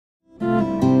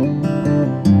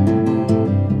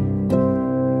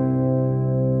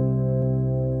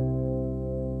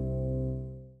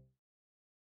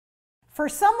For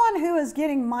someone who is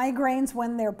getting migraines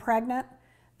when they're pregnant,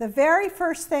 the very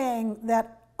first thing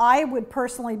that I would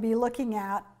personally be looking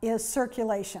at is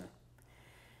circulation.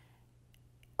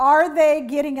 Are they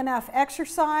getting enough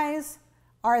exercise?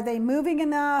 Are they moving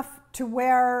enough to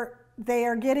where they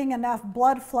are getting enough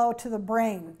blood flow to the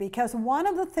brain? Because one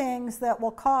of the things that will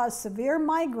cause severe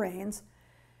migraines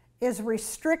is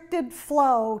restricted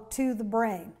flow to the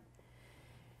brain.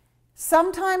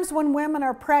 Sometimes when women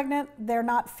are pregnant, they're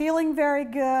not feeling very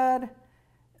good.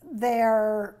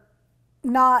 They're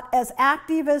not as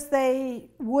active as they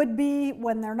would be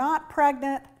when they're not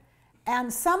pregnant.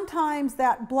 And sometimes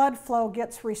that blood flow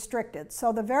gets restricted.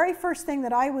 So the very first thing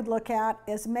that I would look at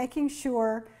is making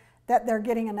sure that they're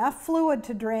getting enough fluid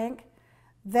to drink,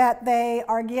 that they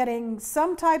are getting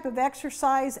some type of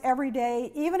exercise every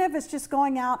day, even if it's just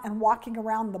going out and walking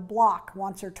around the block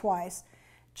once or twice,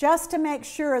 just to make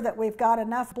sure that we've got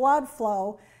enough blood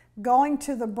flow going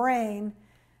to the brain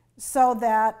so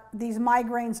that these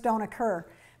migraines don't occur.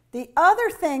 The other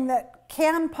thing that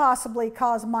can possibly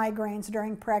cause migraines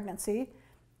during pregnancy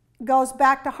goes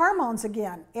back to hormones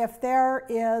again. If there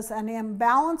is an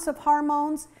imbalance of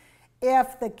hormones,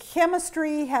 if the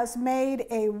chemistry has made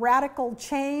a radical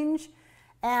change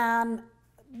and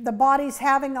the body's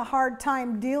having a hard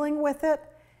time dealing with it,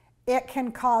 it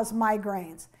can cause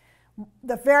migraines.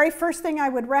 The very first thing I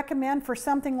would recommend for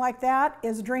something like that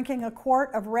is drinking a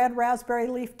quart of red raspberry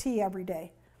leaf tea every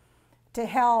day to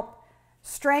help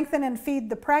strengthen and feed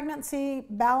the pregnancy,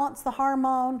 balance the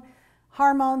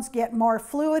hormones, get more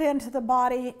fluid into the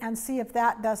body, and see if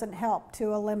that doesn't help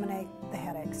to eliminate the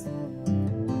headaches.